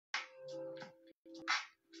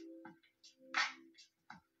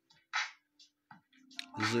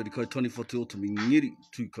This is the KAITANIWHA Te Otami Ngiri,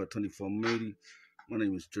 Tu KAITANIWHA Maori. My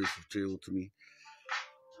name is Joseph J. Otami.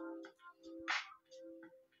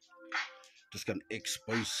 Just gonna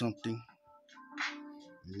expose something.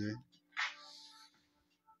 Yeah.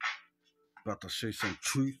 About to show some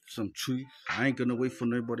truth. I ain't gonna wait for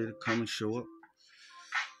nobody to come and show up.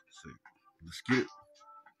 So let's get it.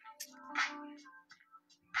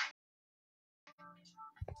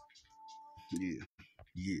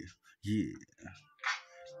 Yeah.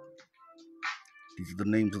 These are the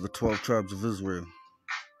names of the 12 tribes of Israel.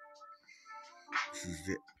 This is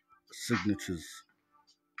their signatures.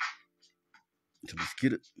 So let's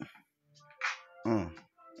get it.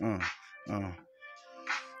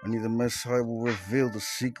 Only the Most High will reveal the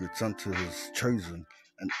secrets unto his chosen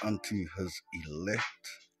and unto his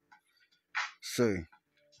elect. So,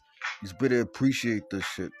 you better appreciate this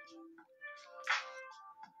shit.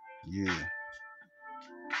 Yeah.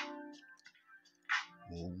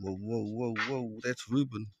 Whoa, that's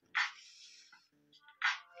Reuben.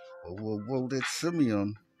 Whoa, that's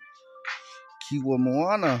Simeon. Kiwa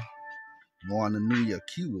Moana. Moana Nuya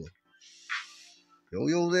Kiwa.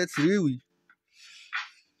 Yo, that's Lewi.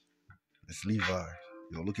 That's Levi.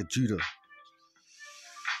 Yo, look at Judah.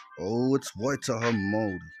 Oh, it's Waitaha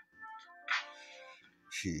Maori.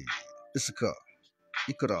 Shit. Issachar.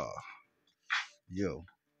 Ikara. Yo.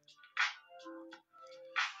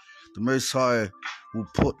 The Most High will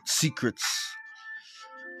put secrets,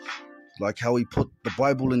 like how he put the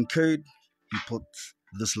Bible in code, he put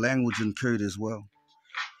this language in code as well.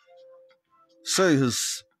 So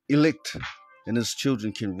his elect and his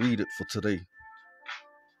children can read it for today.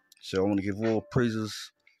 So I want to give all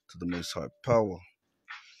praises to the Most High Power.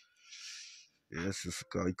 Yeah, that's just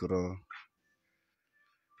Kaikara.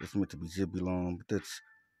 It's meant to be Zebulon, but that's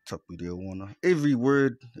Tapirewana. Every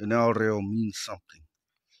word in our reo means something.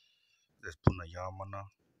 There's Punayamana,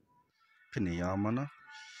 Pinayamana,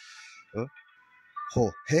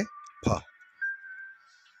 Ho He Pa.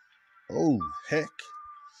 Oh, heck.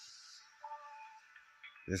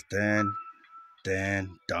 There's Dan,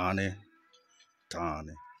 Donnie.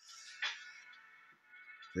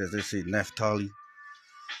 There's they say Naphtali.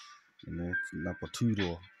 And then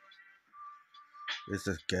Napaturo. There's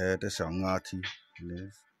this Gad, that's our Ngati.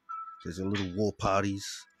 And there's a little war parties.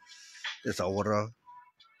 There's Awara.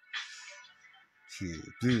 Yeah,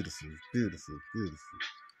 beautiful.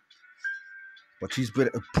 But he's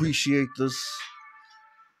better appreciate this.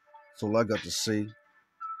 That's all I got to say.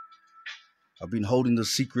 I've been holding the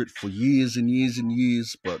secret for years and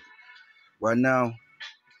years, but right now,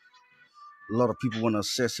 a lot of people want to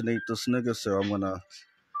assassinate this nigga, so I'm going to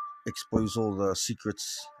expose all the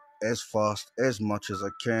secrets as fast, as much as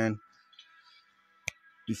I can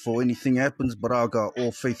before anything happens. But I got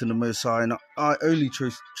all faith in the Most High, and I only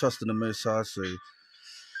trust in the Most High. So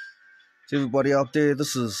to everybody out there,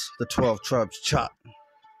 this is the 12 Tribes Chat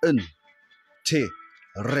in Te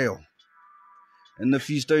Reo. And if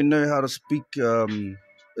you don't know how to speak in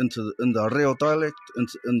the Reo dialect,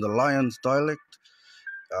 in the Lions dialect,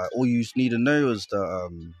 all you need to know is the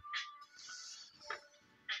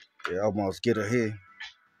I almost get it here.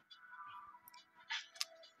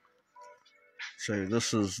 So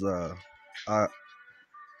this is the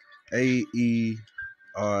A-E-I-O-U,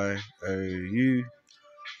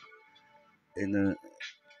 and then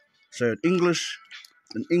so in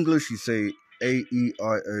English you say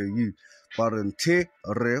A-E-I-O-U, but in Te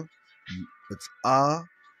Reo it's A-E-I-O-U,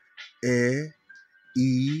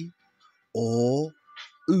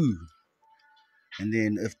 and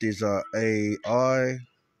then if there's a A-I,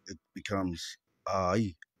 it becomes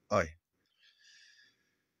I.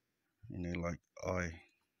 You know, like I.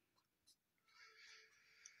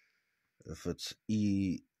 If it's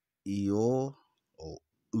E-O or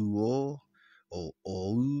U-O or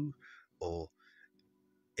O-U or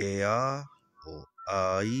E-A or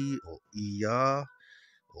A-I or I-A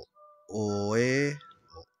or O-E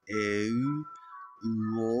or E-U,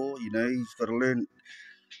 U-O, you know, you've got to learn.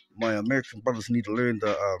 My American brothers need to learn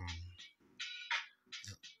the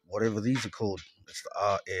whatever these are called. It's the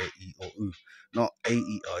R-E-E-O-U, not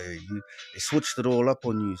A-E-I-O-U. They switched it all up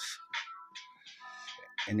on you.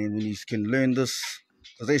 And then when you can learn this,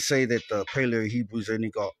 because they say that the Paleo Hebrews only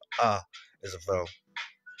got A as a vowel,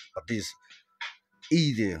 but there's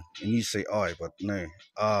E there, and you say I, but no,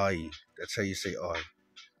 I. That's how you say I.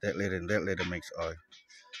 That letter makes I.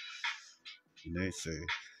 You know, so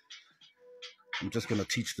I'm just gonna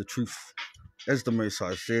teach the truth. As the Most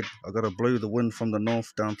High said, I gotta blow the wind from the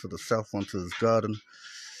north down to the south onto his garden.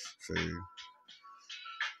 So, you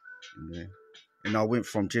know, and I went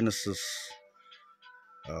from Genesis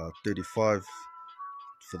 35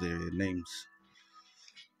 for their names.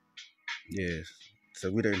 Yes. So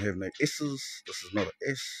we don't have no S's. This is not an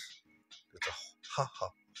S. It's a ha ha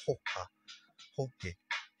ho ha ho he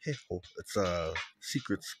he ho. It's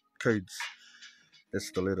secrets codes.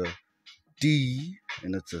 That's the letter D,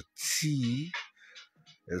 and it's a T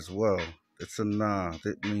as well. It's a na.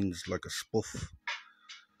 That means like a spoof.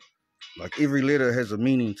 Like every letter has a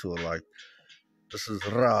meaning to it. Like this is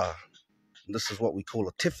ra. And this is what we call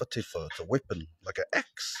a tifa tifa. It's a weapon, like an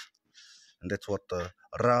axe. And that's what the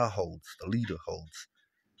ra holds, the leader holds.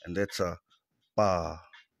 And that's a pa.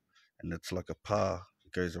 And it's like a pa.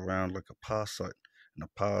 It goes around like a pa site. And a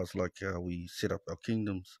pa is like how we set up our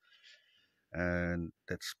kingdoms. And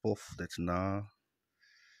that's spoof, that's na.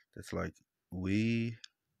 That's like we,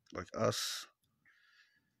 like us.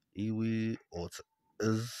 Iwi, or it's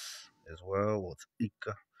is as well, or it's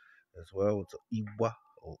ika as well, it's iwa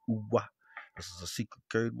or uwa. This is a secret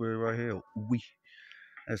code word right here, or uwi.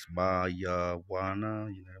 That's maya,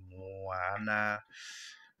 wana, moana.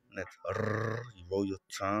 And that's you roll your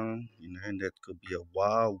tongue, and that could be a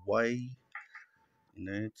wa, way.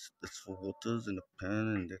 It's for waters in the pen,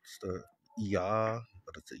 and that's the ya,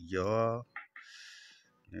 but it's a ya.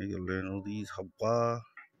 You'll learn all these hawa,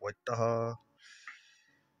 waitaha,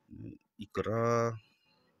 ikara.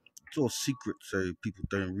 It's all secret, so people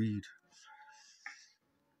don't read.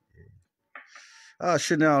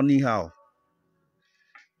 Chanel ni hao.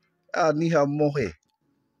 Ni hao mohe.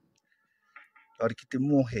 Arikite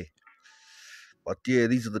mohe. But yeah,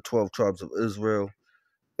 these are the 12 tribes of Israel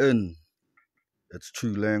in its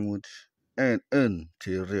true language and in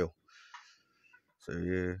te reo. So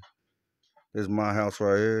yeah, there's my house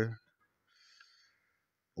right here.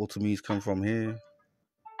 Ultimates come from here.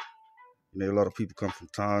 A lot of people come from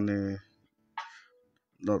Tane.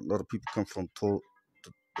 A lot of people come from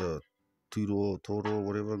the Tudo, Toro,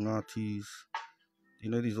 whatever, Ngatis.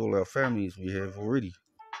 These are all our families we have already.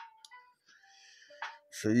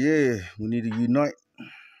 So yeah, we need to unite.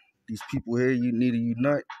 These people here, you need to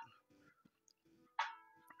unite.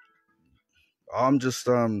 I'm just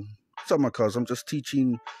I'm just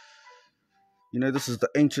teaching. This is the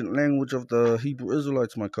ancient language of the Hebrew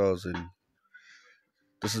Israelites, my cousin.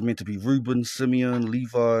 This is meant to be Reuben, Simeon,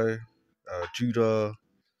 Levi, Judah.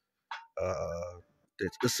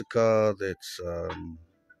 That's Issachar. That's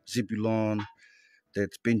Zebulon.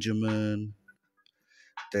 That's Benjamin.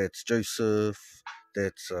 That's Joseph.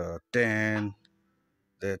 That's Dan.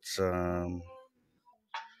 That's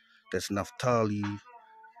Naphtali.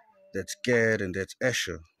 That's Gad, and that's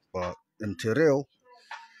Asher. But in Terrell,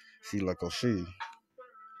 see, like I'll show you,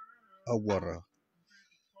 Awara,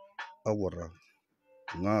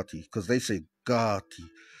 Ngati, because they say Gati,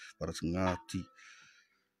 but it's Ngati.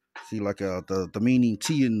 See, like the meaning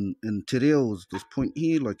T in Terrell is this point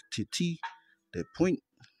here, like T, that point.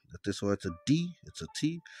 That this way it's a D, it's a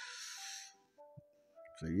T.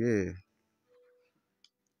 So yeah,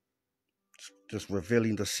 just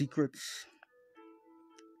revealing the secrets.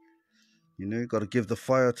 Got to give the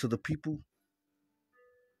fire to the people.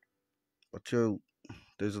 But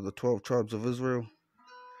those are the 12 tribes of Israel.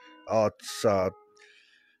 It's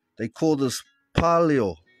they call this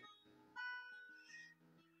Paleo.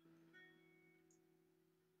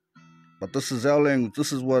 But this is our language.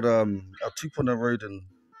 This is what our Tupuna wrote in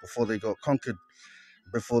before they got conquered,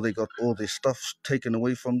 before they got all their stuff taken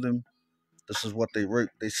away from them. This is what they wrote.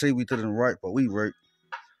 They say we didn't write, but we wrote.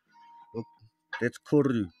 Look, that's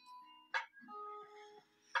Kuru.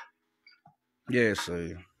 Yeah,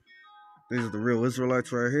 so these are the real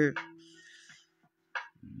Israelites right here.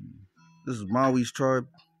 This is Maui's tribe.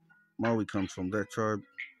 Maui comes from that tribe.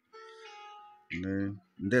 And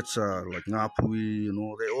that's like Ngapui and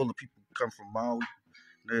all that. All the people come from Maui.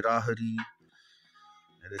 They're Rahari.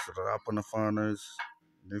 There's the Rapanafanas.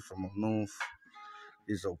 They're from up north.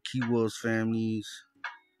 There's Okiwa's families.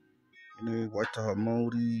 Waitaha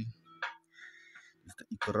Maori. There's the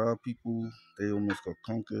Ikara people. They almost got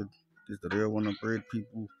conquered. There's the Reawana Bread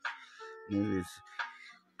people. There's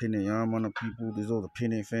Peneyamana people. There's all the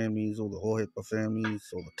Pene families, all the Hohepa families,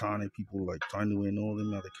 all the Tane people like Tainui and all them.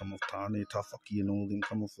 Now they come off Tane, Tafaki and all them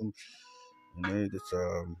come off from. There's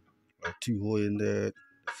like Tuhoi in there.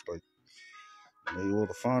 It's like all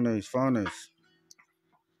the whānau.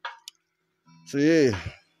 So yeah,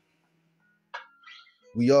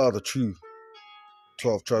 we are the true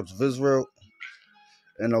 12 tribes of Israel.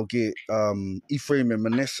 And I'll get Ephraim and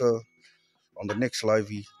Manasseh on the next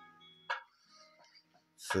livey.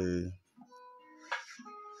 So in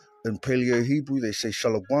Paleo Hebrew they say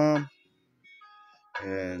Shalom.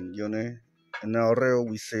 And in our reo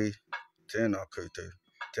we say Tēnā koutou,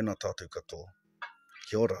 tēnā tātou katoa.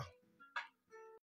 Kia ora.